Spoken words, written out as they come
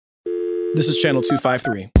This is Channel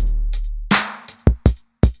 253.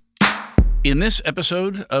 In this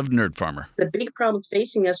episode of Nerd Farmer. The big problems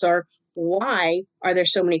facing us are, why are there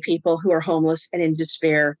so many people who are homeless and in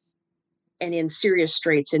despair and in serious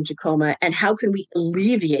straits in Tacoma? And how can we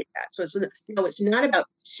alleviate that? So it's not about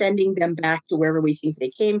sending them back to wherever we think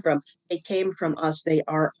they came from. They came from us. They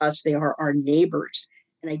are us. They are our neighbors.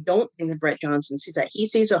 And I don't think that Brett Johnson sees that. He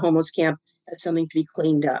sees a homeless camp as something to be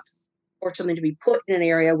cleaned up or something to be put in an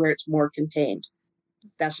area where it's more contained.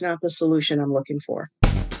 That's not the solution I'm looking for.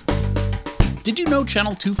 Did you know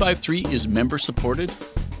Channel 253 is member supported?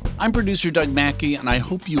 I'm producer Doug Mackey, and I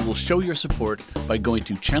hope you will show your support by going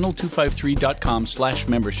to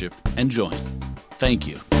channel253.com/membership and join. Thank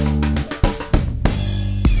you.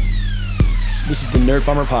 This is the Nerd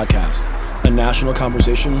Farmer Podcast, a national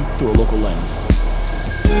conversation through a local lens.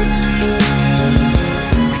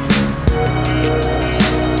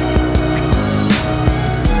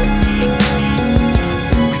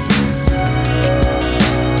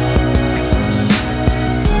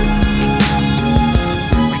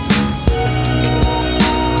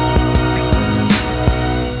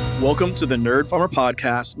 Welcome to the Nerd Farmer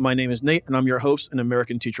Podcast. My name is Nate, and I'm your host, an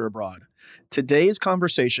American teacher abroad. Today's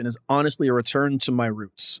conversation is honestly a return to my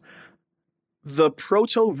roots. The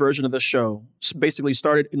proto version of the show basically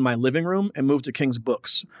started in my living room and moved to King's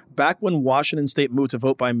Books. Back when Washington State moved to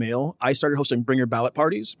vote by mail, I started hosting Bring Your Ballot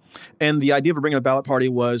parties. And the idea for bringing a ballot party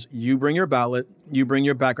was you bring your ballot, you bring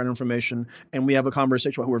your background information, and we have a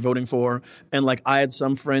conversation about who we're voting for. And I had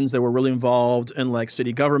some friends that were really involved in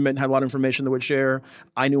city government and had a lot of information that would share.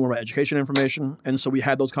 I knew more about education information. And so we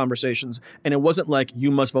had those conversations. And it wasn't like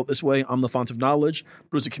you must vote this way, I'm the font of knowledge, but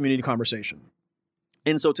it was a community conversation.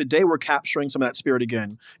 And so today we're capturing some of that spirit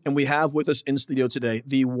again. And we have with us in studio today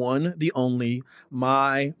the one, the only,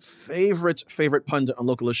 my favorite pundit on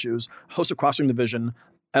local issues, host of Crossing Division,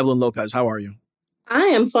 Evelyn Lopez. How are you? I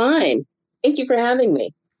am fine. Thank you for having me.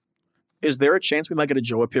 Is there a chance we might get a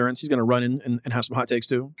Joe appearance? He's going to run in and have some hot takes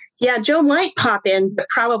too? Yeah, Joe might pop in, but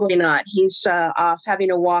probably not. He's off having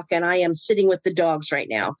a walk, and I am sitting with the dogs right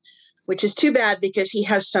now, which is too bad because he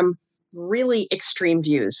has some really extreme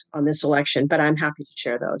views on this election, but I'm happy to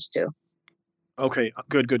share those too. Okay,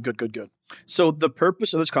 good. So the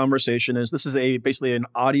purpose of this conversation is this is basically an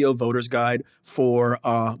audio voter's guide for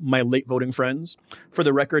my late voting friends. For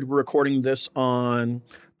the record, we're recording this on,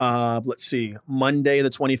 Monday the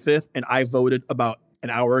 25th, and I voted about an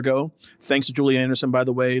hour ago. Thanks to Julie Anderson, by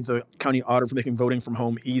the way, the county auditor, for making voting from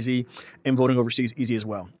home easy and voting overseas easy as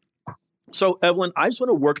well. So, Evelyn, I just want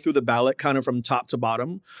to work through the ballot kind of from top to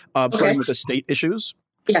bottom, starting with the state issues.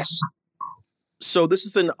 Yes. So this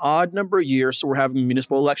is an odd number year, so we're having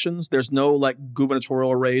municipal elections. There's no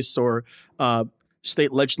gubernatorial race or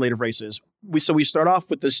state legislative races. We start off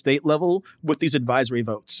with the state level with these advisory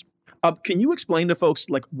votes. Can you explain to folks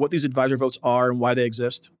what these advisory votes are and why they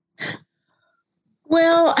exist?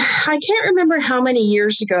 Well, I can't remember how many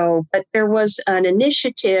years ago, but there was an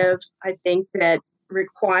initiative, I think, that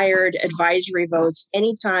required advisory votes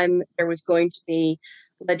anytime there was going to be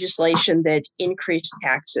legislation that increased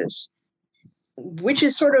taxes, which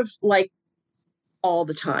is sort of all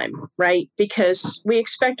the time, right? Because we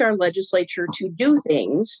expect our legislature to do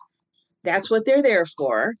things. That's what they're there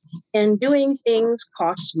for. And doing things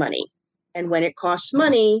costs money. And when it costs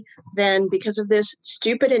money, then because of this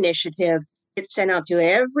stupid initiative, it's sent out to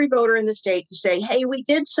every voter in the state to say, hey, we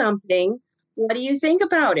did something. What do you think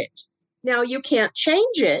about it? Now, you can't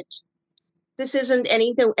change it. This isn't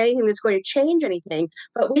anything that's going to change anything,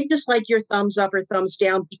 but we just like your thumbs up or thumbs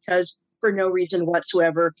down because for no reason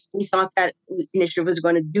whatsoever, we thought that initiative was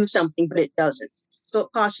going to do something, but it doesn't. So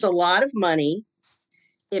it costs a lot of money.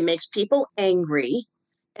 It makes people angry,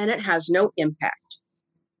 and it has no impact.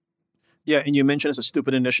 Yeah, and you mentioned it's a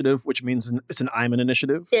stupid initiative, which means it's an I'm an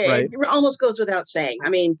initiative, right? It almost goes without saying.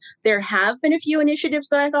 I mean, there have been a few initiatives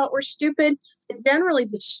that I thought were stupid, but generally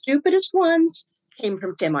the stupidest ones came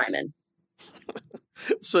from Tim Eyman.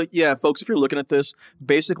 So, yeah, folks, if you're looking at this,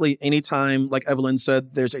 basically anytime, like Evelyn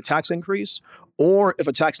said, there's a tax increase or if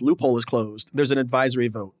a tax loophole is closed, there's an advisory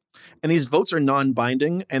vote. And these votes are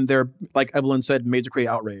non-binding, and they're, like Evelyn said, made to create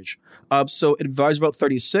outrage. So advisory vote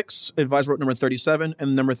 36, advisory vote number 37,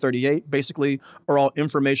 and number 38 basically are all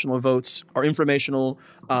informational votes, are informational.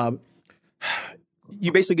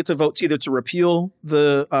 You basically get to vote either to repeal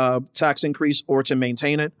the tax increase or to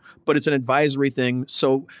maintain it, but it's an advisory thing.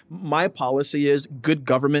 So my policy is good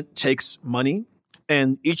government takes money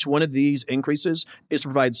And each one of these increases is to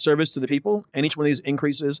provide service to the people. And each one of these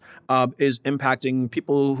increases is impacting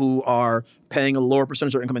people who are paying a lower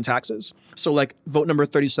percentage of their income in taxes. So like vote number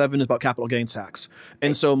 37 is about capital gains tax.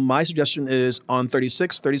 And so my suggestion is on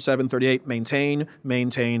 36, 37, 38, maintain,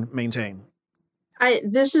 maintain, maintain.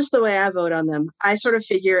 This is the way I vote on them. I sort of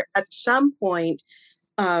figure at some point,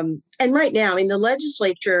 and right now, I mean, the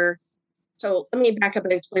legislature, so let me back up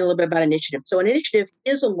and explain a little bit about initiative. So an initiative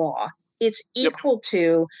is a law. It's equal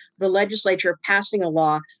to the legislature passing a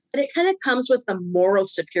law, but it kind of comes with a moral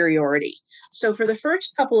superiority. So for the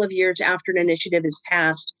first couple of years after an initiative is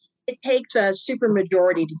passed, it takes a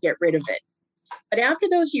supermajority to get rid of it. But after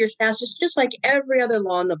those years pass, it's just like every other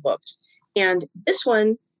law in the books. And this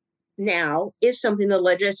one now is something the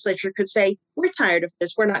legislature could say, we're tired of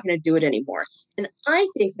this. We're not going to do it anymore. And I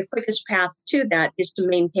think the quickest path to that is to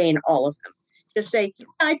maintain all of them. Just say,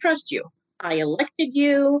 I trust you. I elected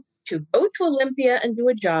you to go to Olympia and do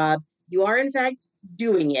a job. You are, in fact,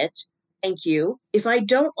 doing it. Thank you. If I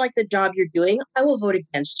don't like the job you're doing, I will vote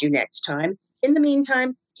against you next time. In the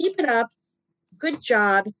meantime, keep it up. Good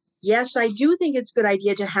job. Yes, I do think it's a good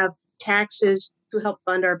idea to have taxes to help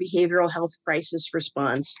fund our behavioral health crisis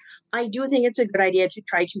response. I do think it's a good idea to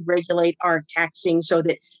try to regulate our taxing so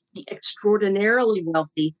that the extraordinarily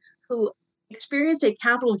wealthy who experience a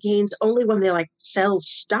capital gains only when they sell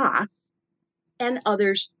stock and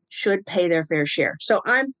others should pay their fair share. So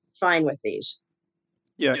I'm fine with these.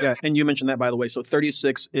 Yeah. And you mentioned that, by the way. So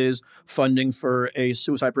 36 is funding for a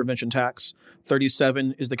suicide prevention tax.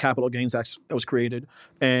 37 is the capital gains tax that was created.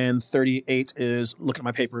 And 38 is, look at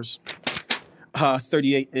my papers.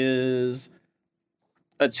 38 is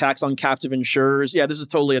a tax on captive insurers. Yeah, this is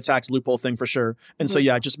totally a tax loophole thing for sure. And so,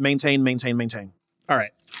 yeah, just maintain. All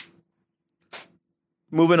right.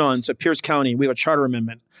 Moving on to Pierce County, we have a charter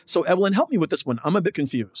amendment. So, Evelyn, help me with this one. I'm a bit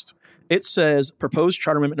confused. It says proposed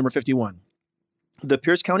charter amendment number 51. The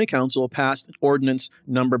Pierce County Council passed an ordinance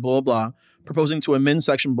number blah, blah, blah, proposing to amend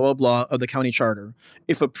section blah, blah of the county charter.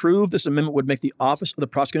 If approved, this amendment would make the office of the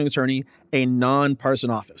prosecuting attorney a nonpartisan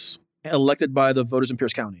office elected by the voters in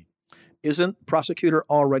Pierce County. Isn't prosecutor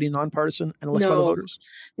already nonpartisan and elected by the voters?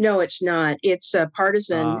 No, it's not. It's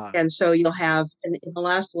partisan. And so you'll have, in the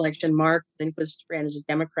last election, Mark Lindquist ran as a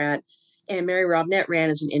Democrat and Mary Robnett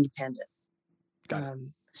ran as an independent.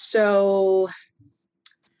 So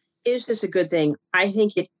is this a good thing? I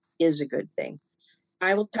think it is a good thing.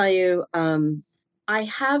 I will tell you, I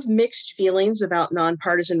have mixed feelings about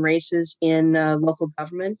nonpartisan races in local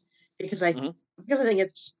government because I think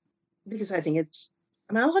it's,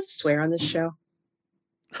 am I allowed to swear on this show?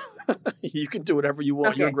 You can do whatever you want.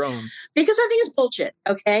 Okay. You're grown. Because I think it's bullshit.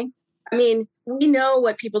 Okay. I mean, we know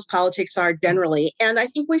what people's politics are generally, and I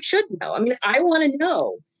think we should know. I mean, I want to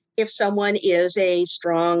know if someone is a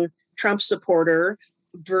strong Trump supporter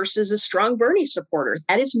versus a strong Bernie supporter.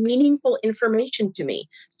 That is meaningful information to me.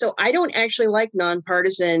 So I don't actually like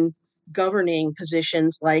nonpartisan governing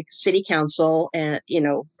positions like city council and,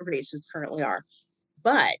 races currently are.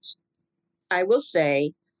 But I will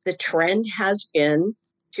say the trend has been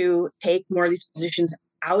to take more of these positions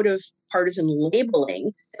out of partisan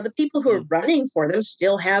labeling. Now, the people who are running for them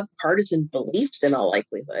still have partisan beliefs in all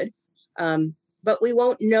likelihood, but we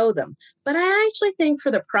won't know them. But I actually think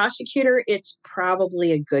for the prosecutor, it's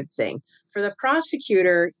probably a good thing. For the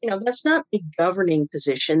prosecutor, that's not a governing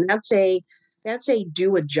position. That's a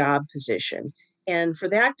do a job position. And for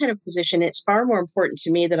that kind of position, it's far more important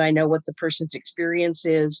to me that I know what the person's experience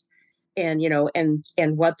is and,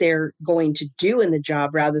 and what they're going to do in the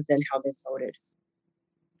job rather than how they voted.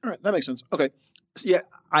 All right. That makes sense. Okay. So, yeah,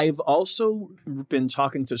 I've also been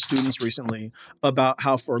talking to students recently about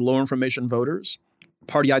how for low information voters,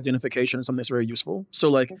 party identification is something that's very useful.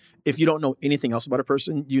 So if you don't know anything else about a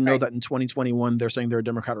person, you know that in 2021, they're saying they're a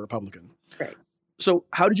Democrat or Republican. Right. So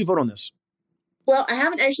how did you vote on this? Well, I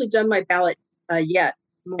haven't actually done my ballot yet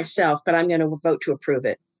myself, but I'm going to vote to approve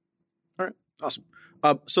it. All right. Awesome.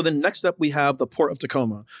 So then next up, we have the Port of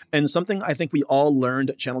Tacoma. And something I think we all learned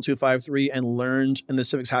at Channel 253 and learned in the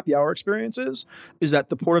Civics Happy Hour experiences is that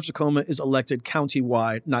the Port of Tacoma is elected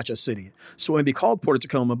county-wide, not just city. So it may be called Port of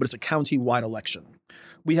Tacoma, but it's a county-wide election.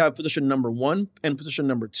 We have position number 1 and position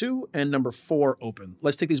number 2 and number 4 open.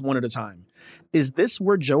 Let's take these one at a time. Is this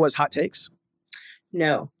where Joe has hot takes?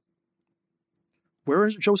 No. Where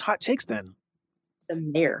is Joe's hot takes then? The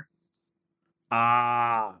mayor.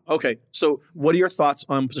 Okay. So what are your thoughts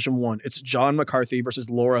on position 1? It's John McCarthy versus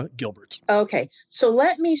Laura Gilbert. Okay. So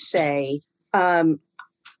let me say,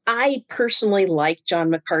 I personally like John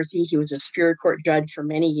McCarthy. He was a Superior Court judge for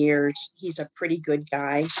many years. He's a pretty good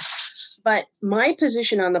guy. But my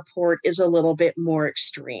position on the port is a little bit more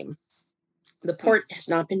extreme. The port has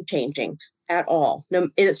not been changing at all. No,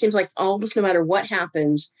 it seems like almost no matter what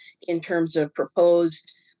happens in terms of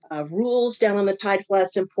proposed rules down on the tide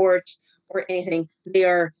flats and ports or anything, they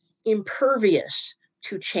are impervious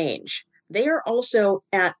to change. They are also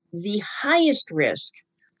at the highest risk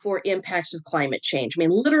for impacts of climate change. I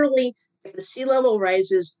mean, literally, if the sea level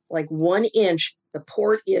rises like 1 inch, the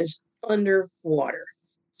port is underwater.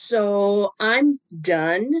 So I'm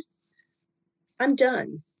done.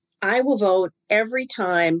 I will vote every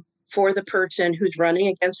time for the person who's running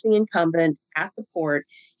against the incumbent at the port,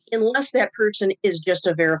 unless that person is just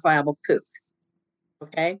a verifiable kook.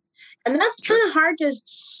 Okay? And that's kind of hard to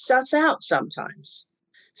suss out sometimes.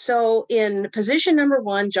 So in position number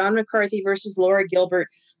 1, John McCarthy versus Laura Gilbert,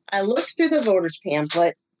 I looked through the voters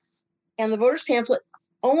pamphlet, and the voters pamphlet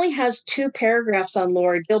only has 2 paragraphs on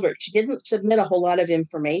Laura Gilbert. She didn't submit a whole lot of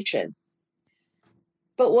information.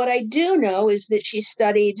 But what I do know is that she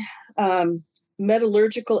studied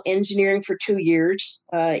metallurgical engineering for 2 years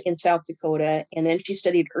in South Dakota, and then she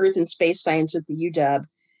studied earth and space science at the UW,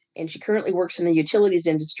 and she currently works in the utilities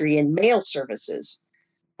industry in mail services.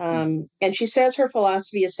 And she says her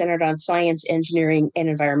philosophy is centered on science, engineering, and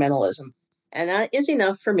environmentalism. And that is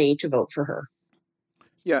enough for me to vote for her.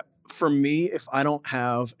 Yeah. For me, if I don't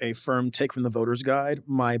have a firm take from the voters guide,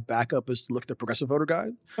 my backup is to look at the progressive voter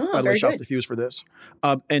guide. By the way, shout out to Fuse for this.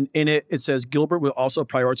 And in it, it says Gilbert will also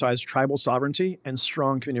prioritize tribal sovereignty and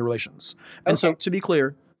strong community relations. And so to be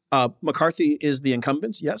clear, McCarthy is the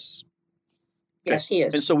incumbent, yes? Yes, he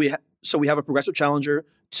is. And so we have a progressive challenger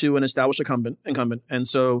to an established incumbent. And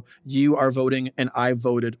so you are voting and I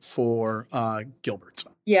voted for Gilbert.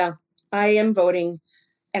 Yeah, I am voting,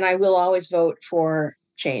 and I will always vote for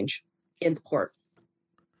change in the port.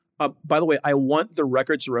 By the way, I want the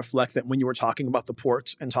record to reflect that when you were talking about the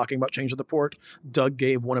ports and talking about change at the port, Doug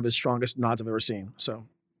gave one of his strongest nods I've ever seen. So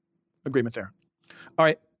agreement there. All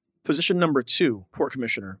right. Position number 2, port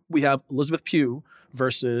commissioner. We have Elizabeth Pugh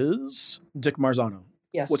versus Dick Marzano.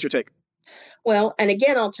 Yes. What's your take? Well, and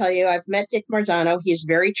again, I'll tell you, I've met Dick Marzano. He's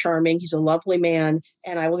very charming. He's a lovely man,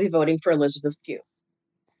 and I will be voting for Elizabeth Pugh.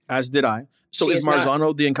 As did I. So is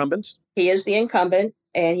Marzano the incumbent? He is the incumbent,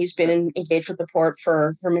 and he's been engaged with the port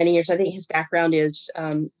for many years. I think his background is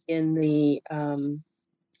in the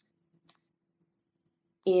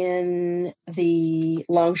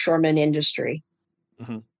longshoreman industry.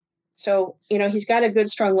 Mm-hmm. So, he's got a good,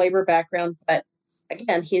 strong labor background, but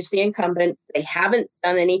again, he's the incumbent. They haven't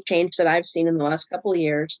done any change that I've seen in the last couple of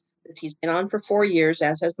years. He's been on for 4 years,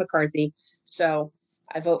 as has McCarthy. So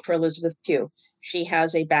I vote for Elizabeth Pugh. She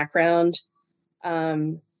has a background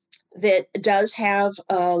that does have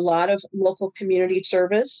a lot of local community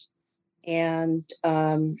service, and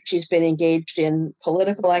she's been engaged in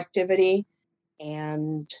political activity,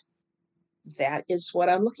 and that is what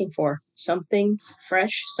I'm looking for. Something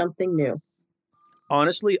fresh, something new.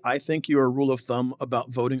 Honestly, I think your rule of thumb about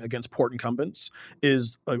voting against port incumbents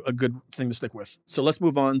is a good thing to stick with. So let's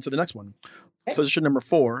move on to the next one. Okay. Position number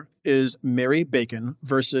 4 is Mary Bacon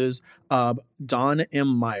versus Don M.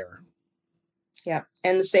 Meyer. Yeah,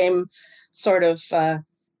 and the same sort of, I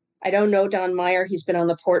don't know Don Meyer. He's been on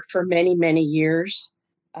the port for many, many years.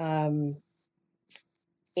 And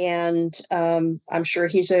I'm sure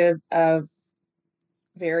he's a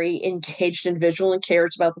very engaged individual and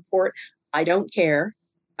cares about the port. I don't care.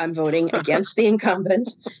 I'm voting against the incumbent,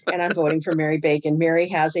 and I'm voting for Mary Bacon. Mary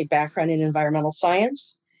has a background in environmental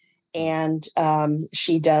science, and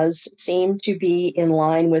she does seem to be in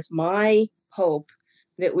line with my hope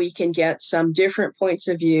that we can get some different points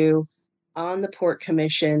of view on the Port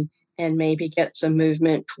Commission and maybe get some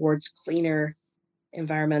movement towards cleaner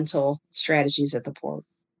environmental strategies at the port.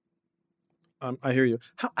 I hear you.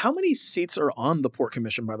 How many seats are on the Port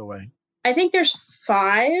Commission, by the way? I think there's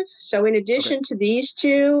 5. So in addition to these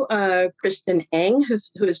 2, Kristen Eng,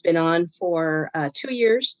 who has been on for 2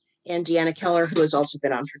 years, and Deanna Keller, who has also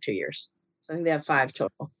been on for 2 years. So I think they have 5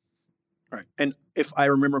 total. All right. And if I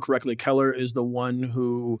remember correctly, Keller is the one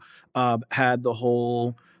who had the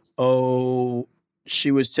whole,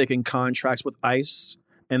 she was taking contracts with ICE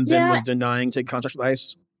and then was denying taking contracts with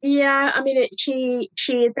ICE. Yeah, I mean, she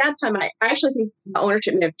at that time, I actually think the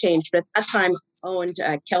ownership may have changed, but at that time owned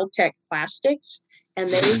Keltec Plastics, and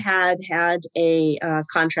they had a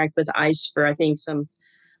contract with ICE for, I think, some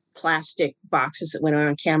plastic boxes that went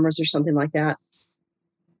on cameras or something like that.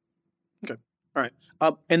 Okay. All right.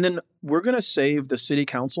 And then we're going to save the city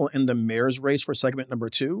council and the mayor's race for segment number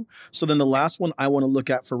 2. So then the last one I want to look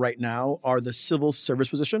at for right now are the civil service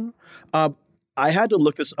position. I had to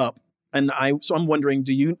look this up. And so I'm wondering,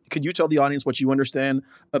 could you tell the audience what you understand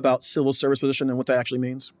about civil service position and what that actually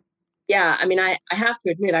means? Yeah, I mean, I have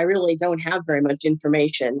to admit, I really don't have very much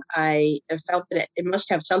information. I felt that it must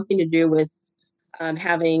have something to do with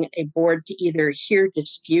having a board to either hear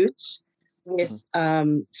disputes with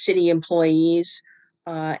city employees,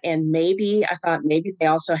 and I thought maybe they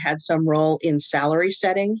also had some role in salary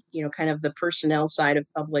setting, kind of the personnel side of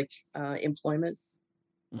public employment.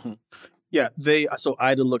 Mm-hmm. Yeah, so I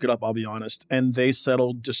had to look it up, I'll be honest, and they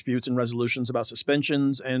settled disputes and resolutions about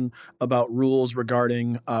suspensions and about rules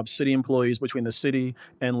regarding city employees between the city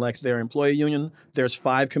and like their employee union. There's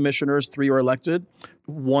 5 commissioners, 3 are elected.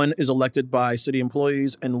 1 is elected by city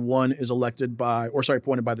employees and 1 is appointed by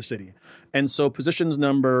the city. And so positions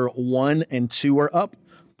number 1 and 2 are up.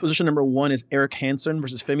 Position number 1 is Eric Hansen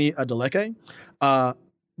versus Femi Adeleke.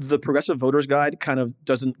 The Progressive Voters Guide kind of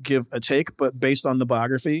doesn't give a take, but based on the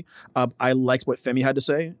biography, I liked what Femi had to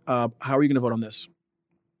say. How are you going to vote on this?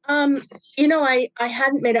 I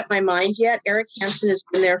hadn't made up my mind yet. Eric Hansen has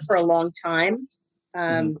been there for a long time.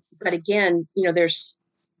 But again,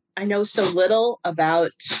 I know so little about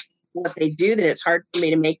what they do that it's hard for me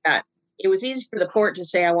to make that. It was easy for the court to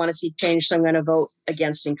say, I want to see change, so I'm going to vote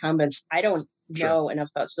against incumbents. I don't know enough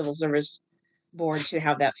about civil service board to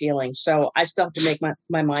have that feeling. So I still have to make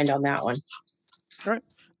my mind on that one. All right.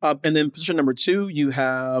 And then position number 2, you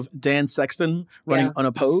have Dan Sexton running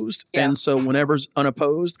unopposed. Yeah. And so whenever's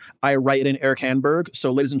unopposed, I write in Eric Handberg.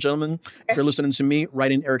 So ladies and gentlemen, if you're listening to me,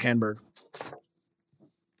 write in Eric Handberg.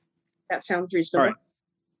 That sounds reasonable. All right.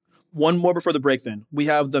 One more before the break then. We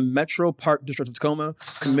have the Metro Park District of Tacoma,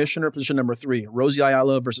 Commissioner position number 3, Rosie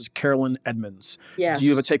Ayala versus Carolyn Edmonds. Yes. Do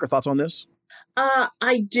you have a take or thoughts on this?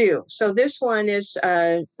 I do. So this one is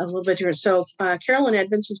a little bit different. So Carolyn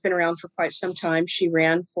Edmonds has been around for quite some time. She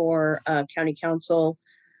ran for county council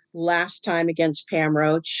last time against Pam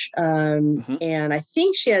Roach. And I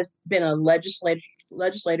think she has been a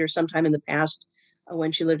legislator sometime in the past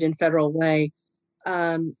when she lived in Federal Way.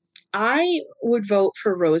 I would vote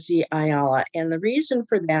for Rosie Ayala. And the reason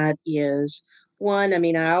for that is, one, I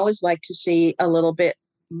mean, I always like to see a little bit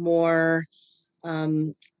more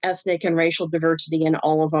ethnic and racial diversity in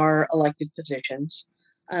all of our elected positions.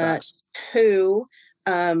 2,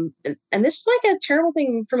 and this is like a terrible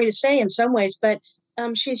thing for me to say in some ways, but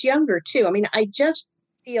she's younger too. I mean, I just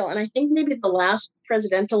feel, and I think maybe the last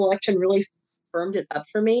presidential election really firmed it up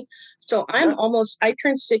for me. So I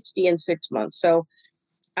turned 60 in 6 months. So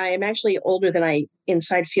I am actually older than I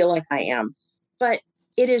inside feel like I am. But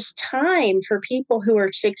it is time for people who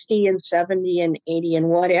are 60 and 70 and 80 and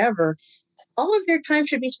whatever. All of their time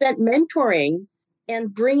should be spent mentoring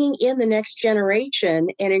and bringing in the next generation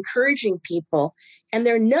and encouraging people. And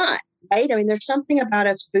they're not, right? I mean, there's something about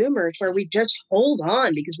us boomers where we just hold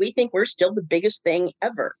on because we think we're still the biggest thing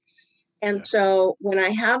ever. And so when I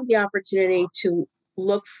have the opportunity to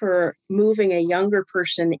look for moving a younger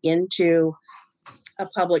person into a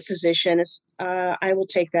public position, I will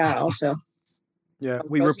take that also. Yeah,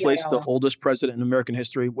 we replaced the oldest president in American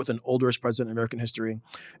history with an oldest president in American history.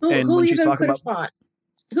 Who even could have thought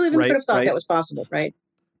that was possible, right?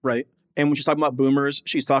 Right. And when she's talking about boomers,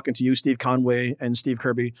 she's talking to you, Steve Conway, and Steve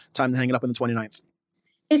Kirby. Time to hang it up on the 29th.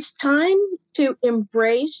 It's time to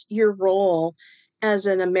embrace your role as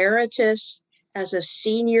an emeritus, as a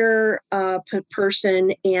senior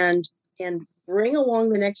person, and bring along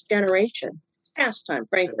the next generation. It's past time,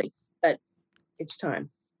 frankly, but it's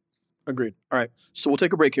time. Agreed. All right. So we'll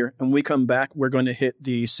take a break here. And when we come back, we're going to hit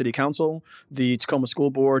the city council, the Tacoma School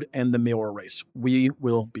Board, and the mayoral race. We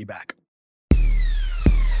will be back.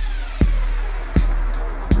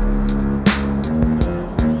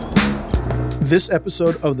 This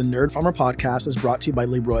episode of the Nerd Farmer Podcast is brought to you by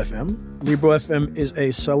Libro FM. Libro FM is a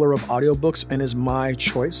seller of audiobooks and is my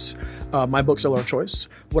choice, my bookseller of choice.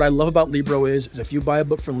 What I love about Libro is if you buy a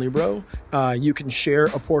book from Libro, you can share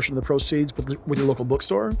a portion of the proceeds with your local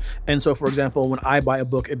bookstore. And so, for example, when I buy a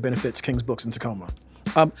book, it benefits King's Books in Tacoma.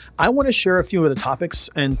 I want to share a few of the topics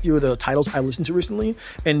and a few of the titles I listened to recently,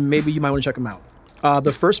 and maybe you might want to check them out.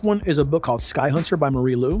 The first one is a book called Sky Hunter by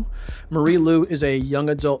Marie Lu. Marie Lu is a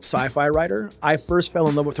young adult sci-fi writer. I first fell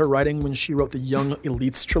in love with her writing when she wrote the Young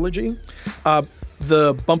Elites trilogy.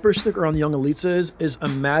 The bumper sticker on the Young Elites is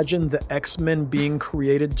imagine the X-Men being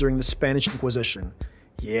created during the Spanish Inquisition.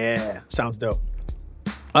 Yeah, sounds dope.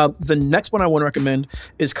 The next one I want to recommend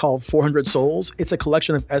is called 400 Souls. It's a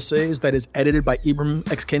collection of essays that is edited by Ibram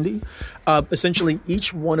X. Kendi. Essentially,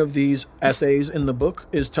 each one of these essays in the book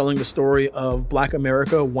is telling the story of Black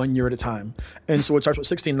America 1 year at a time. And so it starts with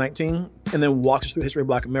 1619 and then walks us through the history of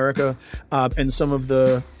Black America and some of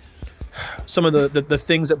the some of the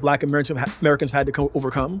things that Black Americans had to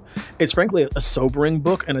overcome. It's frankly a sobering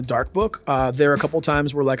book and a dark book. There are a couple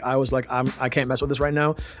times where I was like, I can't mess with this right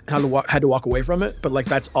now, and had to walk away from it. But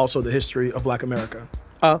that's also the history of Black America.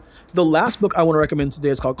 The last book I want to recommend today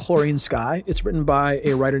is called Chlorine Sky. It's written by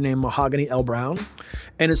a writer named Mahogany L. Brown.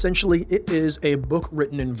 And essentially, it is a book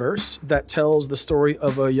written in verse that tells the story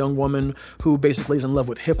of a young woman who basically is in love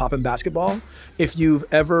with hip hop and basketball. If you've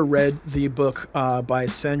ever read the book by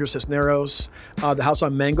Sandra Cisneros, The House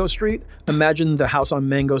on Mango Street, imagine The House on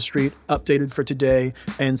Mango Street updated for today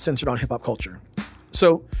and centered on hip hop culture.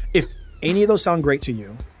 So if any of those sound great to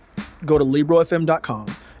you, go to LibroFM.com.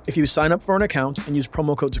 If you sign up for an account and use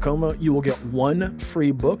promo code Tacoma, you will get one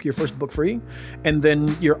free book, your first book free, and then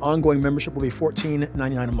your ongoing membership will be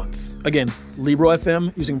 $14.99 a month. Again, Libro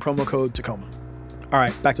FM using promo code Tacoma. All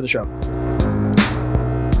right, back to the show.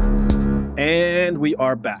 And we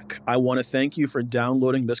are back. I want to thank you for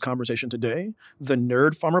downloading this conversation today. The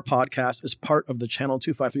Nerd Farmer podcast is part of the Channel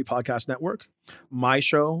 253 podcast network. My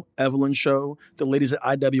show, Evelyn's show, the ladies at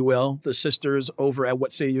IWL, the sisters over at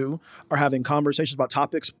What Say You are having conversations about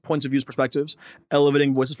topics, points of views, perspectives,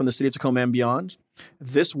 elevating voices from the city of Tacoma and beyond.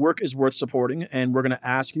 This work is worth supporting, and we're going to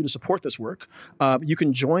ask you to support this work. You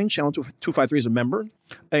can join Channel 253 as a member.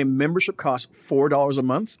 A membership costs $4 a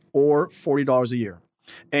month or $40 a year.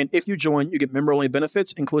 And if you join, you get member-only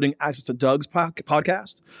benefits, including access to Doug's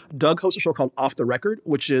podcast. Doug hosts a show called Off the Record,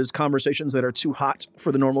 which is conversations that are too hot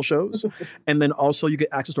for the normal shows. And then also you get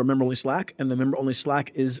access to our member-only Slack. And the member-only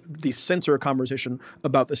Slack is the center conversation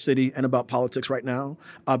about the city and about politics right now.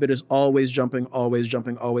 It is always jumping, always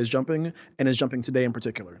jumping, always jumping, and is jumping today in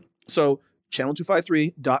particular. So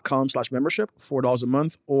channel253.com/membership, $4 a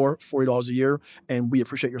month or $40 a year. And we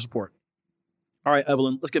appreciate your support. All right,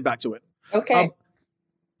 Evelyn, let's get back to it. Okay.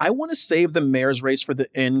 I want to save the mayor's race for the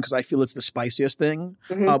end because I feel it's the spiciest thing.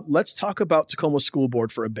 Mm-hmm. Let's talk about Tacoma School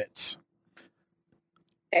Board for a bit.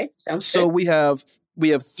 Okay, sounds So good. we have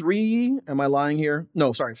 3, am I lying here?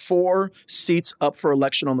 No, sorry, 4 seats up for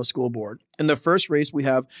election on the school board. In the first race, we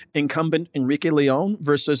have incumbent Enrique Leon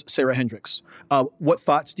versus Sarah Hendricks. What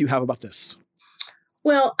thoughts do you have about this?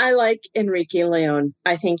 Well, I like Enrique Leon.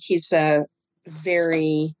 I think he's a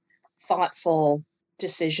very thoughtful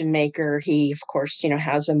decision maker. He, of course,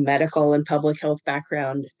 has a medical and public health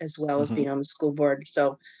background as well as being on the school board.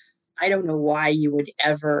 So I don't know why you would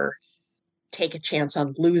ever take a chance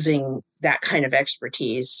on losing that kind of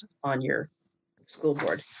expertise on your school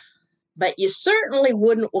board. But you certainly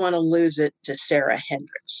wouldn't want to lose it to Sarah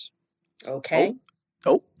Hendricks. Okay.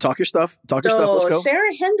 Oh, talk your stuff. Let's go.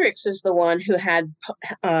 Sarah Hendricks is the one who had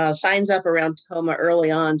signs up around Tacoma early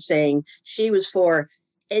on saying she was for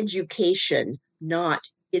education, not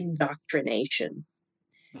indoctrination.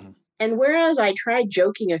 Mm-hmm. And whereas I tried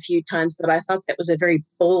joking a few times that I thought that was a very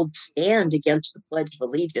bold stand against the Pledge of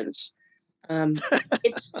Allegiance,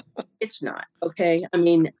 it's not. Okay. I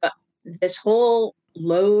mean, this whole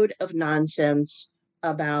load of nonsense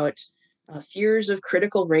about fears of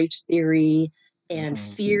critical race theory and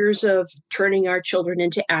fears of turning our children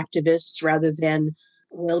into activists rather than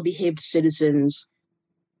well-behaved citizens.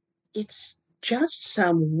 It's just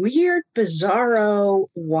some weird, bizarro,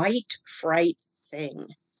 white fright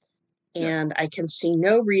thing. And I can see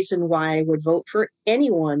no reason why I would vote for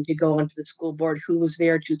anyone to go onto the school board who was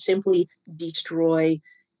there to simply destroy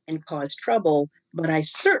and cause trouble. But I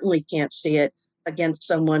certainly can't see it against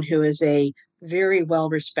someone who is a very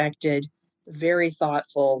well-respected, very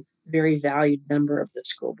thoughtful, very valued member of the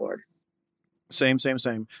school board. Same.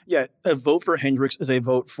 Yeah, a vote for Hendricks is a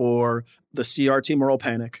vote for the CRT moral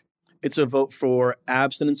panic. It's a vote for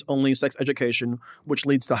abstinence-only sex education, which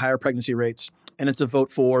leads to higher pregnancy rates. And it's a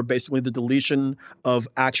vote for basically the deletion of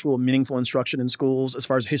actual meaningful instruction in schools as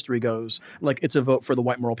far as history goes. It's a vote for the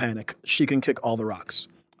white moral panic. She can kick all the rocks.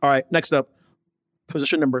 All right, next up,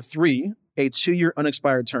 position number 3, a 2-year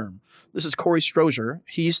unexpired term. This is Corey Strozier.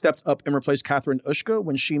 He stepped up and replaced Catherine Ushka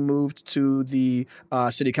when she moved to the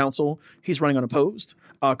city council. He's running unopposed.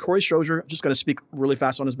 Corey Strozier, just going to speak really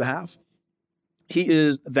fast on his behalf. He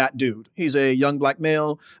is that dude. He's a young Black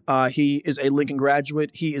male. He is a Lincoln graduate.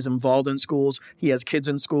 He is involved in schools. He has kids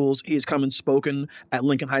in schools. He's come and spoken at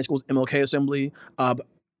Lincoln High School's MLK Assembly.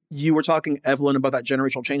 You were talking, Evelyn, about that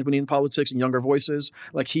generational change we need in politics and younger voices.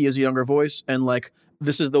 He is a younger voice. And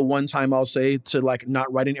this is the one time I'll say to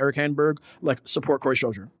not write in Eric Handberg, support Corey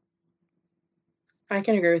Strozier. I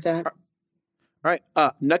can agree with that. All right.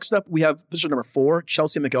 Next up, we have position number 4,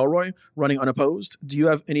 Chelsea McElroy, running unopposed. Do you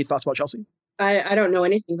have any thoughts about Chelsea? I don't know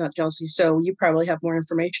anything about Chelsea, so you probably have more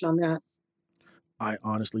information on that. I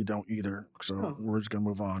honestly don't either. So we're just going to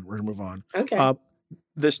move on. Okay.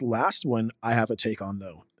 This last one I have a take on,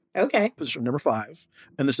 though. Okay. Position number 5.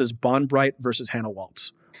 And this is Bonbright versus Hannah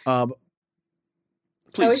Waltz. I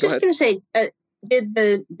Please was go just ahead. going to say, did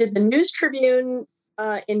the News Tribune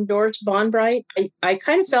endorse Bonbright? I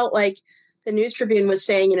kind of felt like the News Tribune was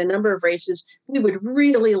saying in a number of races, we would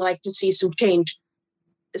really like to see some change.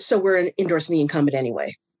 So we're endorsing the incumbent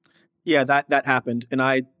anyway. Yeah, that happened,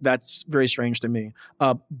 and that's very strange to me.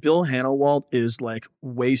 Bill Hannawalt is like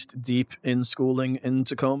waist deep in schooling in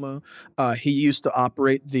Tacoma. He used to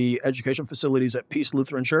operate the education facilities at Peace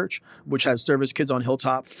Lutheran Church, which has serviced kids on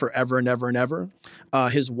Hilltop forever and ever and ever.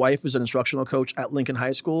 His wife is an instructional coach at Lincoln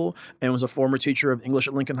High School and was a former teacher of English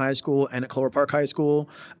at Lincoln High School and at Clover Park High School.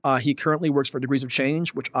 He currently works for Degrees of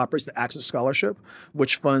Change, which operates the Access Scholarship,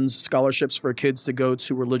 which funds scholarships for kids to go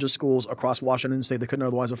to religious schools across Washington State they couldn't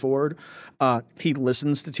otherwise afford. He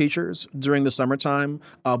listens to teachers during the summertime.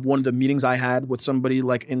 One of the meetings I had with somebody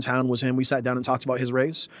like in town was him. We sat down and talked about his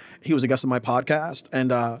race. He was a guest on my podcast.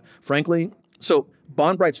 And frankly, so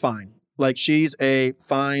Bonbright's fine. Like, she's a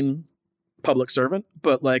fine public servant,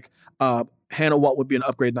 but like Hannah Walt would be an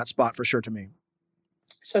upgrade in that spot for sure to me.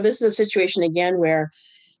 So this is a situation again where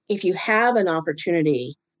if you have an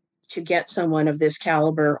opportunity to get someone of this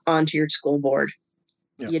caliber onto your school board,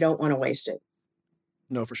 you don't want to waste it.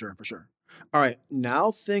 No, for sure, for sure. All right,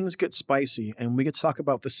 now things get spicy and we get to talk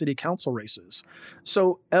about the city council races.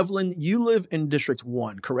 So, Evelyn, you live in District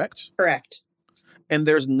 1, correct? Correct. And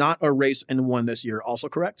there's not a race in 1 this year, also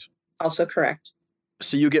correct? Also correct.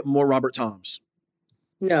 So you get more Robert Toms.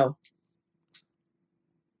 No.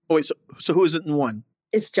 Oh, wait, so who is it in 1?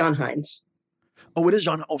 It's John Hines. Oh, it is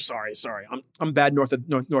John. Oh, sorry. I'm bad north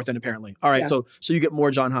end apparently. All right, yeah. So you get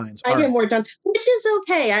more John Hines. I get more John, which is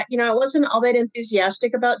okay. I wasn't all that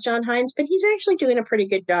enthusiastic about John Hines, but he's actually doing a pretty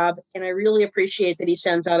good job, and I really appreciate that he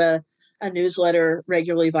sends out a newsletter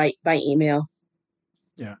regularly by email.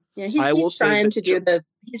 Yeah, he's trying to do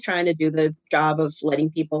the job of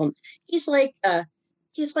letting people. He's like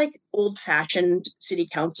old-fashioned city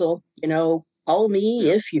council, Call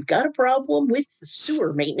me if you've got a problem with the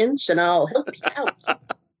sewer maintenance, and I'll help you out.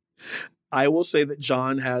 I will say that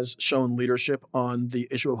John has shown leadership on the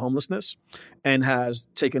issue of homelessness and has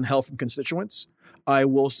taken help from constituents. I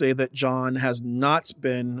will say that John has not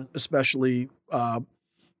been especially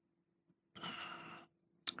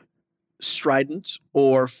strident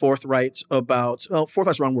or forthright about,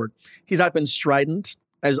 forthright's the wrong word. He's not been strident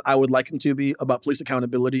as I would like him to be about police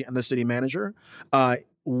accountability and the city manager.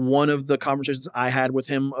 One of the conversations I had with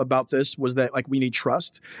him about this was that like we need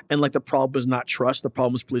trust, and like the problem is not trust, the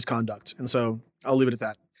problem is police conduct. And so I'll leave it at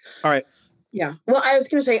that. All right. Yeah. Well, I was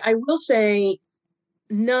going to say, I will say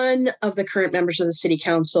none of the current members of the city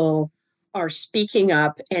council are speaking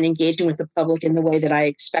up and engaging with the public in the way that I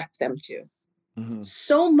expect them to. Mm-hmm.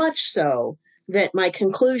 So much so that my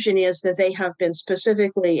conclusion is that they have been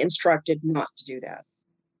specifically instructed not to do that.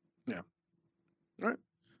 Yeah. All right.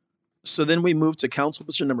 So then we move to council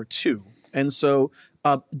position number 2. And so,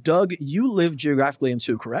 Doug, you live geographically in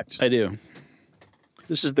 2, correct? I do.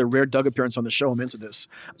 This is the rare Doug appearance on the show. I'm into this.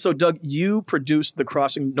 So, Doug, you produced the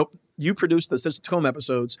Tacoma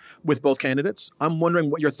episodes with both candidates. I'm wondering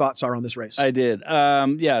what your thoughts are on this race. I did.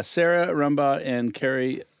 Sarah Rumbaugh and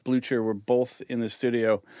Carrie Blucher were both in the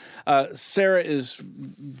studio. Sarah is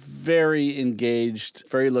very engaged,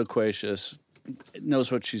 very loquacious,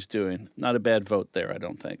 knows what she's doing. Not a bad vote there, I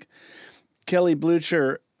don't think. Kelly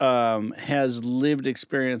Blucher has lived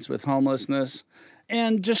experience with homelessness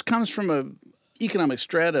and just comes from a economic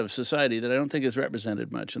strata of society that I don't think is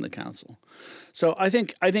represented much in the council. So I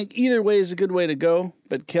think either way is a good way to go,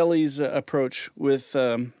 but Kelly's approach with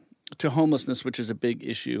to homelessness, which is a big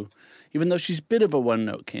issue, even though she's a bit of a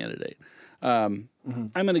one-note candidate, I'm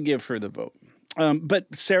going to give her the vote.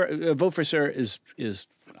 But Sarah, vote for Sarah is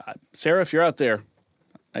Sarah, if you're out there,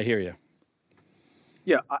 I hear you.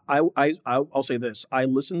 Yeah, I'll say this. I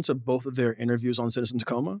listened to both of their interviews on Citizen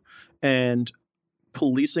Tacoma, and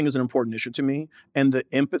policing is an important issue to me. And the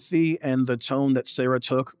empathy and the tone that Sarah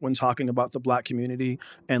took when talking about the Black community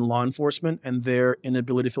and law enforcement and their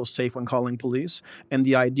inability to feel safe when calling police, and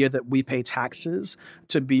the idea that we pay taxes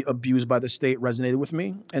to be abused by the state resonated with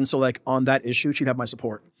me. And so, like, on that issue, she'd have my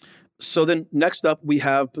support. So then next up, we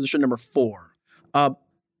have position number 4.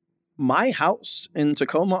 My house in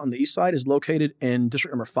Tacoma on the east side is located in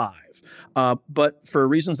district number 5. But for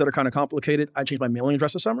reasons that are kind of complicated, I changed my mailing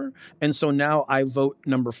address this summer. And so now I vote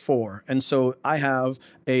number 4. And so I have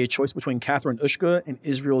a choice between Catherine Ushka and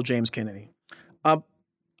Israel James Kennedy.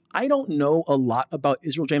 I don't know a lot about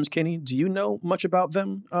Israel James Kennedy. Do you know much about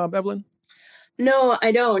them, Evelyn? No,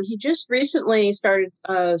 I don't. He just recently started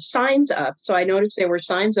signs up. So I noticed there were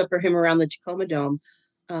signs up for him around the Tacoma Dome.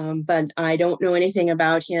 but I don't know anything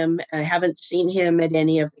about him. I haven't seen him at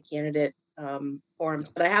any of the candidate forums,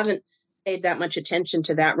 but I haven't paid that much attention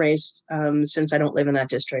to that race since I don't live in that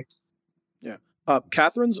district. Yeah.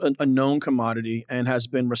 Catherine's a known commodity and has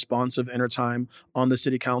been responsive in her time on the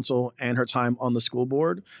city council and her time on the school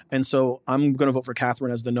board. And so I'm going to vote for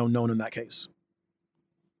Catherine as the known in that case.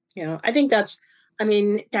 I think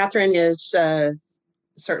Catherine is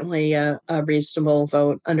certainly a reasonable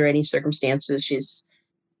vote under any circumstances. She's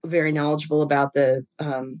very knowledgeable about the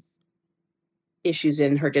issues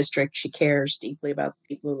in her district. She cares deeply about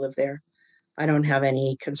the people who live there. I don't have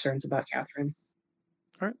any concerns about Catherine.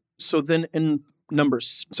 All right. So then in number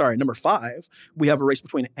 5, we have a race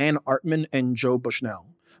between Ann Artman and Joe Bushnell.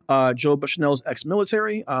 Joe Bushnell's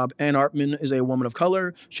ex-military. Ann Artman is a woman of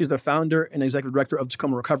color. She's the founder and executive director of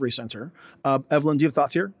Tacoma Recovery Center. Evelyn, do you have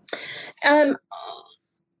thoughts here?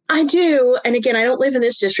 I do. And again, I don't live in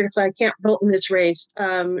this district, so I can't vote in this race.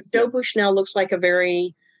 Joe Bushnell looks like a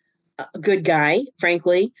very good guy,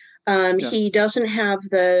 frankly. He doesn't have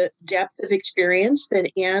the depth of experience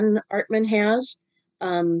that Ann Artman has.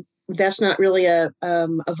 That's not really a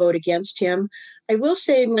vote against him. I will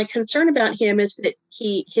say my concern about him is that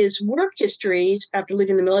his work history after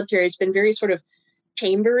leaving the military has been very sort of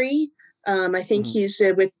chambery. I think he's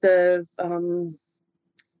with the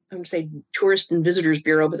I'm going to say Tourist and Visitors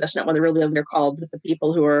Bureau, but that's not what they're called, but the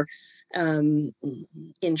people who are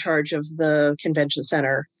in charge of the convention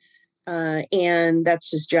center. And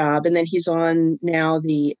that's his job. And then he's on now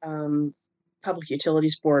the Public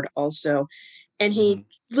Utilities Board also. And he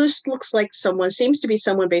just looks like seems to be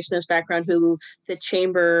someone based on his background who the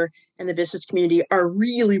chamber and the business community are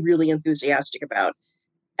really, really enthusiastic about.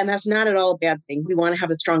 And that's not at all a bad thing. We want to have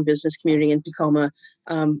a strong business community in Tacoma.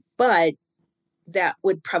 But that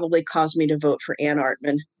would probably cause me to vote for Ann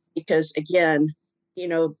Artman because, again,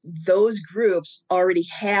 those groups already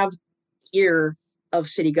have the ear of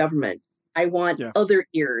city government. I want other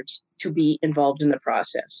ears to be involved in the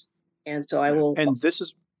process. And so I will. And this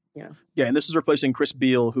is. And this is replacing Chris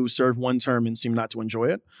Beal, who served one term and seemed not to enjoy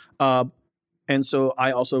it. And so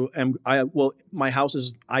I also am. My house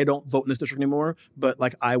is. I don't vote in this district anymore, but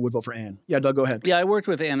I would vote for Ann. Yeah, Doug, go ahead. Yeah, I worked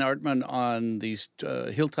with Ann Artman on the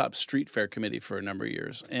Hilltop Street Fair Committee for a number of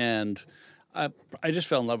years, and I just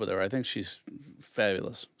fell in love with her. I think she's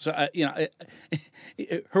fabulous. So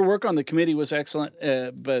her work on the committee was excellent,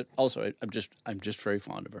 but also I'm just very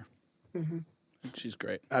fond of her. Mm-hmm. She's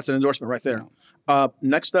great. That's an endorsement right there. Yeah.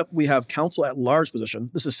 Next up, we have council at large position.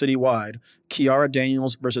 This is citywide. Kiara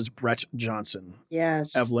Daniels versus Brett Johnson.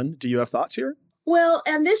 Yes. Evelyn, do you have thoughts here? Well,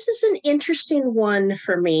 and this is an interesting one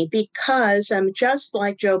for me because I'm just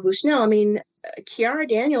like Joe Bushnell. Kiara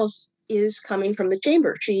Daniels is coming from the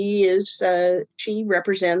chamber. She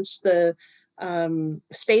represents the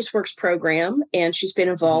SpaceWorks program, and she's been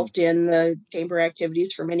involved in the chamber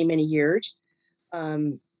activities for many, many years.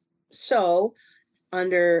 So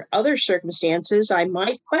under other circumstances, I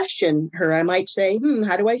might question her. I might say,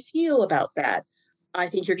 how do I feel about that? I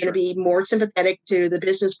think you're going to be more sympathetic to the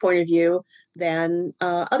business point of view than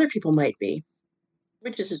other people might be,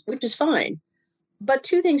 which is fine. But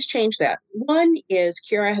two things change that. One is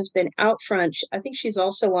Kiara has been out front. I think she's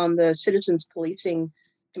also on the Citizens Policing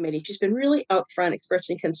Committee. She's been really out front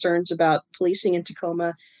expressing concerns about policing in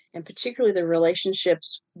Tacoma and particularly the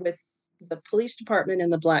relationships with the police department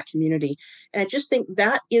and the Black community. And I just think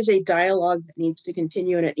that is a dialogue that needs to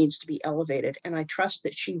continue and it needs to be elevated. And I trust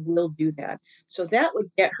that she will do that. So that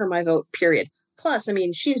would get her my vote, period. Plus,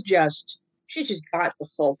 she's just got the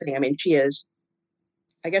full thing. She is,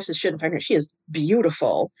 I guess it shouldn't find her. She is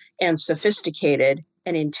beautiful and sophisticated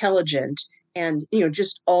and intelligent and,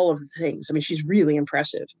 just all of the things. She's really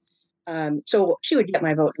impressive. So she would get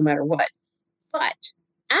my vote no matter what. But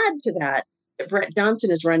add to that, Brett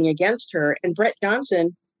Johnson is running against her. And Brett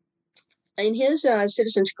Johnson, in his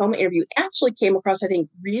Citizen Tacoma interview, actually came across, I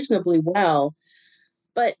think, reasonably well.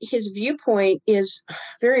 But his viewpoint is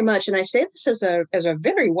very much, and I say this as a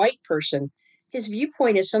very white person, his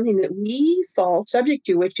viewpoint is something that we fall subject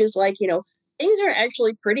to, which is things are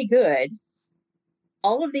actually pretty good.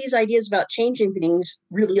 All of these ideas about changing things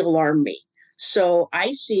really alarm me. So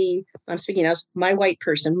I'm speaking as my white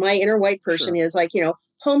person, my inner white person is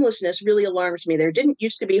homelessness really alarms me. There didn't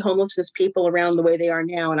used to be homelessness people around the way they are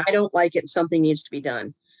now, and I don't like it. Something needs to be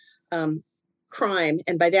done. Crime,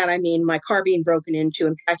 and by that I mean my car being broken into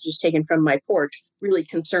and packages taken from my porch, really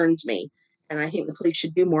concerns me. And I think the police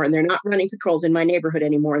should do more. And they're not running patrols in my neighborhood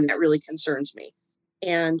anymore, and that really concerns me.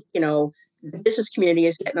 And, the business community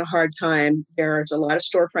is getting a hard time. There's a lot of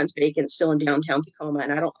storefronts vacant still in downtown Tacoma,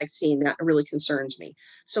 and I don't like seeing that. It really concerns me.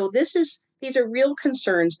 So these are real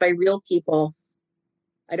concerns by real people.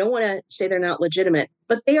 I don't want to say they're not legitimate,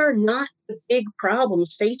 but they are not the big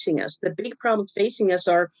problems facing us. The big problems facing us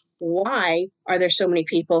are, why are there so many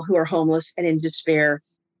people who are homeless and in despair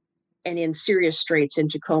and in serious straits in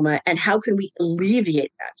Tacoma? And how can we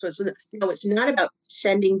alleviate that? So it's not about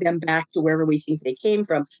sending them back to wherever we think they came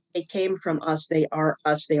from. They came from us. They are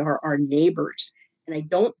us. They are our neighbors. And I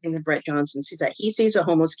don't think that Brett Johnson sees that. He sees a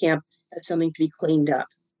homeless camp as something to be cleaned up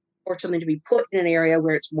or something to be put in an area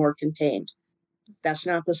where it's more contained. That's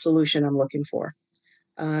not the solution I'm looking for.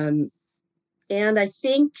 And I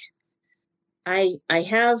think I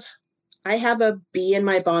have a bee in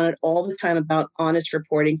my bonnet all the time about honest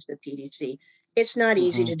reporting to the PDC. It's not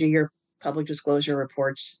easy to do your public disclosure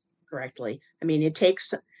reports correctly. I mean,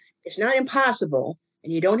 it's not impossible,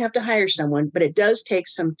 and you don't have to hire someone, but it does take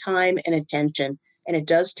some time and attention, and it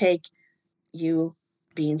does take you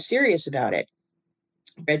being serious about it.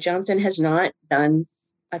 Brett Johnson has not done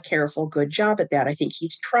a careful, good job at that. I think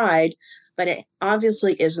he's tried, but it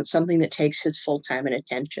obviously isn't something that takes his full time and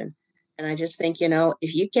attention. And I just think,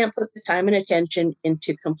 if you can't put the time and attention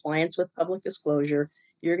into compliance with public disclosure,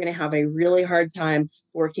 you're going to have a really hard time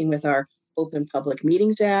working with our Open Public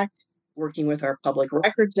Meetings Act, working with our Public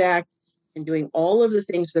Records Act, and doing all of the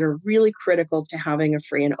things that are really critical to having a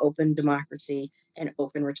free and open democracy and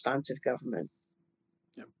open, responsive government.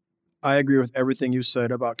 I agree with everything you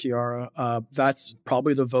said about Kiara. That's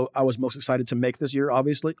probably the vote I was most excited to make this year,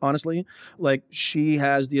 honestly. Like, she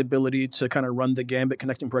has the ability to kind of run the gambit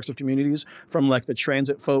connecting progressive communities, from like the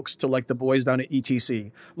transit folks to like the boys down at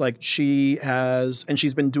ETC. Like, she's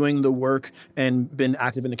been doing the work and been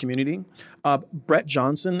active in the community. Brett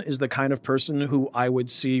Johnson is the kind of person who I would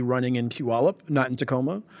see running in Puyallup, not in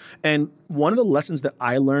Tacoma. And one of the lessons that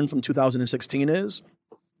I learned from 2016 is,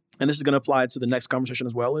 and this is going to apply to the next conversation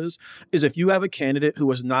as well, is if you have a candidate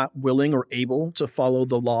who is not willing or able to follow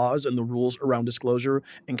the laws and the rules around disclosure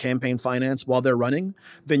and campaign finance while they're running,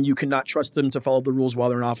 then you cannot trust them to follow the rules while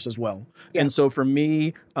they're in office as well. Yeah. And so for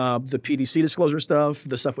me, the PDC disclosure stuff,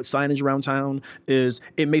 the stuff with signage around town,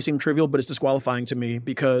 it may seem trivial, but it's disqualifying to me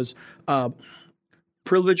because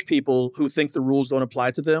privileged people who think the rules don't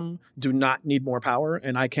apply to them do not need more power,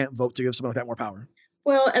 and I can't vote to give someone like that more power.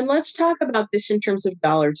 Well, and let's talk about this in terms of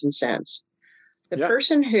dollars and cents. The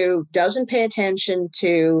person who doesn't pay attention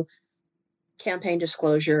to campaign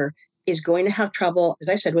disclosure is going to have trouble, as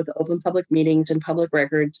I said, with open public meetings and public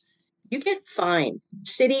records. You get fined. The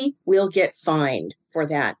city will get fined for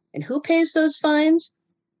that. And who pays those fines?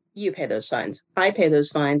 You pay those fines. I pay those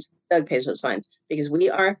fines. Doug pays those fines, because we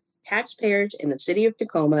are taxpayers in the city of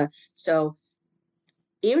Tacoma. So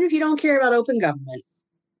even if you don't care about open government,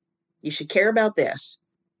 you should care about this.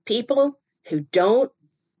 People who don't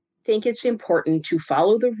think it's important to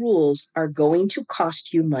follow the rules are going to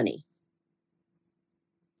cost you money.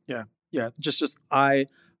 Yeah. Just I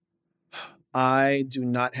do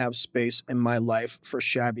not have space in my life for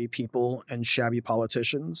shabby people and shabby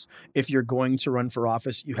politicians. If you're going to run for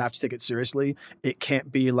office, you have to take it seriously. It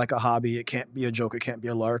can't be like a hobby. It can't be a joke. It can't be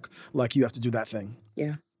a lark. Like, you have to do that thing.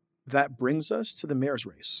 Yeah. That brings us to the mayor's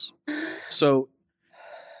race. So,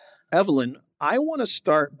 Evelyn, I want to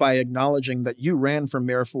start by acknowledging that you ran for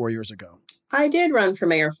mayor 4 years ago. I did run for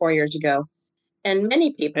mayor 4 years ago. And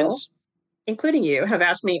many people, including you, have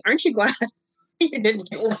asked me, aren't you glad you didn't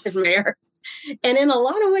get elected mayor? And in a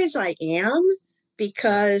lot of ways I am,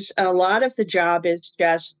 because a lot of the job is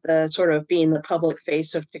just the sort of being the public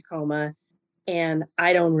face of Tacoma. And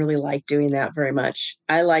I don't really like doing that very much.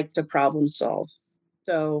 I like to problem solve.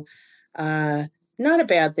 So not a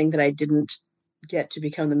bad thing that I didn't get to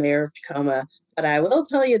become the mayor of Tacoma. But I will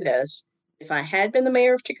tell you this, if I had been the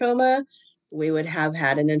mayor of Tacoma, we would have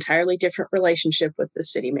had an entirely different relationship with the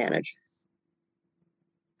city manager.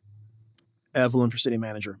 Evelyn for city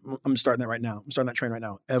manager. I'm starting that right now. I'm starting that train right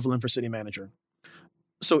now. Evelyn for city manager.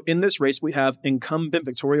 So in this race, we have incumbent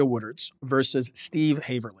Victoria Woodards versus Steve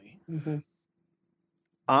Haverly. Mm-hmm.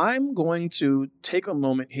 I'm going to take a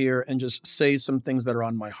moment here and just say some things that are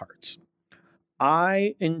on my heart.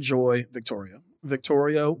 I enjoy Victoria.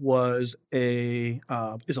 Victoria is a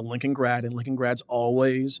Lincoln grad, and Lincoln grads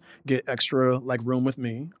always get extra room with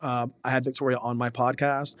me. I had Victoria on my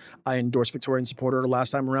podcast. I endorsed Victoria and supported her last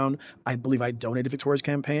time around. I believe I donated Victoria's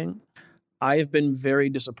campaign. I have been very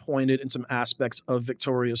disappointed in some aspects of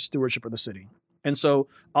Victoria's stewardship of the city. And so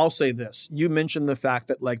I'll say this. You mentioned the fact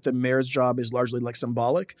that the mayor's job is largely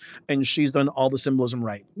symbolic, and she's done all the symbolism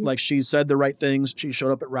right. She said the right things. She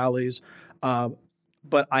showed up at rallies.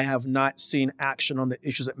 but I have not seen action on the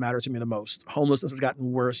issues that matter to me the most. Homelessness has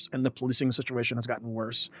gotten worse, and the policing situation has gotten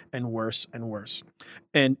worse and worse and worse.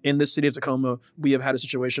 And in the city of Tacoma, we have had a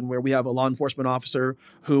situation where we have a law enforcement officer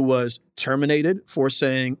who was terminated for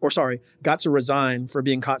got to resign for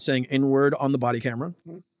being caught saying N-word on the body camera.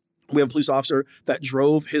 We have a police officer that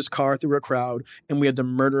drove his car through a crowd, and we had the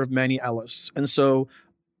murder of Manny Ellis. And so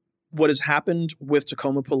what has happened with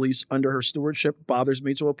Tacoma police under her stewardship bothers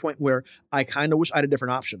me to a point where I kind of wish I had a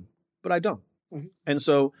different option, but I don't. Mm-hmm. And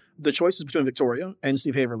so the choice is between Victoria and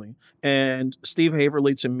Steve Haverly. And Steve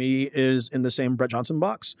Haverly, to me, is in the same Brett Johnson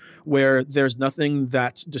box, where there's nothing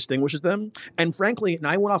that distinguishes them. And frankly, and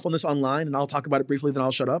I went off on this online, and I'll talk about it briefly, then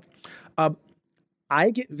I'll shut up.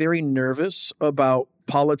 I get very nervous about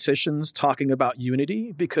politicians talking about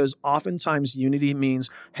unity, because oftentimes unity means,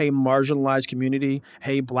 hey, marginalized community,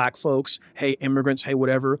 hey, black folks, hey, immigrants, hey,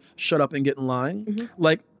 whatever, shut up and get in line. Mm-hmm.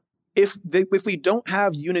 Like, if we don't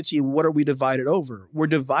have unity, what are we divided over? We're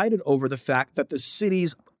divided over the fact that the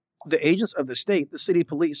agents of the state, the city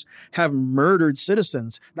police, have murdered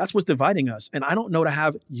citizens. That's what's dividing us. And I don't know to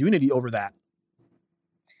have unity over that.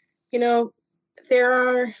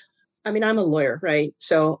 I'm a lawyer, right?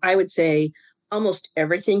 So I would say almost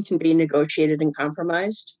everything can be negotiated and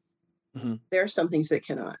compromised. Mm-hmm. There are some things that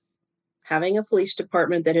cannot. Having a police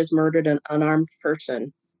department that has murdered an unarmed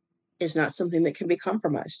person is not something that can be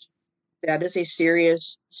compromised. That is a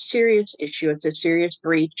serious, serious issue. It's a serious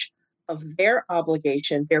breach of their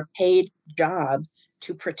obligation, their paid job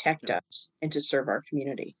to protect us and to serve our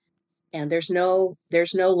community. And there's no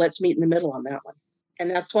let's meet in the middle on that one. And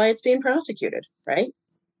that's why it's being prosecuted, right?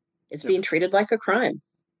 It's being treated like a crime.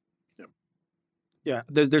 Yeah,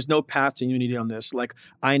 there's no path to unity on this. Like,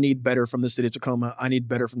 I need better from the city of Tacoma. I need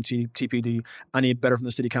better from TPD. I need better from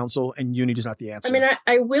the city council, and unity is not the answer.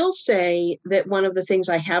 I will say that one of the things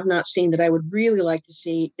I have not seen that I would really like to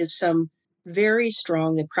see is some very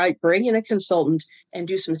strong, and probably bring in a consultant and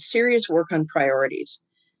do some serious work on priorities.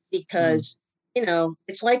 Because,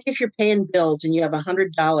 it's like if you're paying bills and you have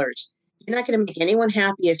 $100, you're not going to make anyone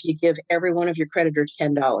happy if you give every one of your creditors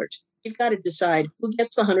 $10. You've got to decide who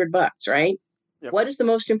gets the $100, right? Yep. What is the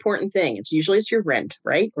most important thing? It's your rent,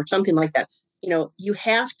 right? Or something like that. You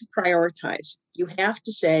have to prioritize. You have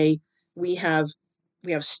to say, we have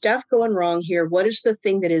stuff going wrong here. What is the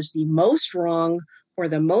thing that is the most wrong or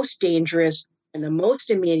the most dangerous and the most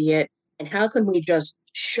immediate? And how can we just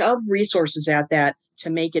shove resources at that to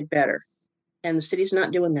make it better? And the city's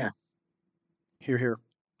not doing that. Hear, hear.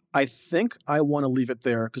 I think I want to leave it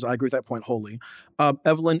there because I agree with that point wholly.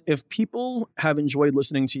 Evelyn, if people have enjoyed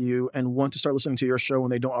listening to you and want to start listening to your show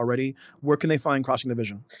when they don't already, where can they find Crossing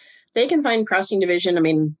Division? They can find Crossing Division,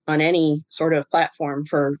 on any sort of platform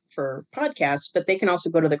for podcasts, but they can also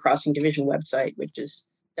go to the Crossing Division website, which is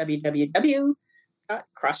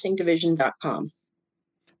www.crossingdivision.com.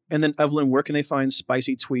 And then, Evelyn, where can they find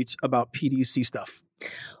spicy tweets about PDC stuff?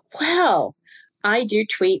 Well, I do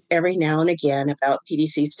tweet every now and again about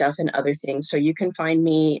PDC stuff and other things. So you can find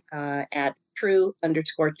me at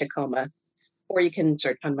true_Tacoma, or you can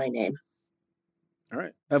search on my name. All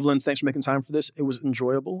right. Evelyn, thanks for making time for this. It was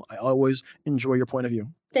enjoyable. I always enjoy your point of view.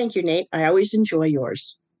 Thank you, Nate. I always enjoy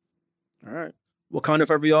yours. All right. Wakanda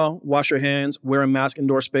forever, y'all. Wash your hands, wear a mask in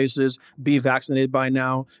indoor spaces, be vaccinated by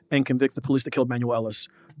now, and convict the police that killed Manuel Ellis.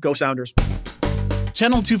 Go Sounders.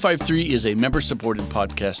 Channel 253 is a member-supported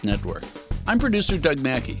podcast network. I'm producer Doug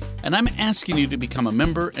Mackey, and I'm asking you to become a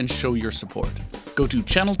member and show your support. Go to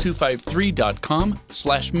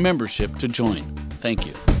channel253.com/membership to join. Thank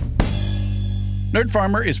you. Nerd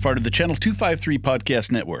Farmer is part of the Channel 253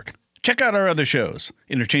 podcast network. Check out our other shows: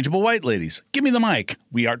 Interchangeable White Ladies, Give Me the Mic,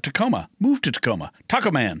 We Are Tacoma, Move to Tacoma, Taco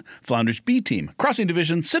Man, Flounders B Team, Crossing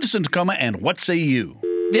Division, Citizen Tacoma, and What Say You?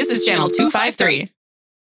 This is Channel 253.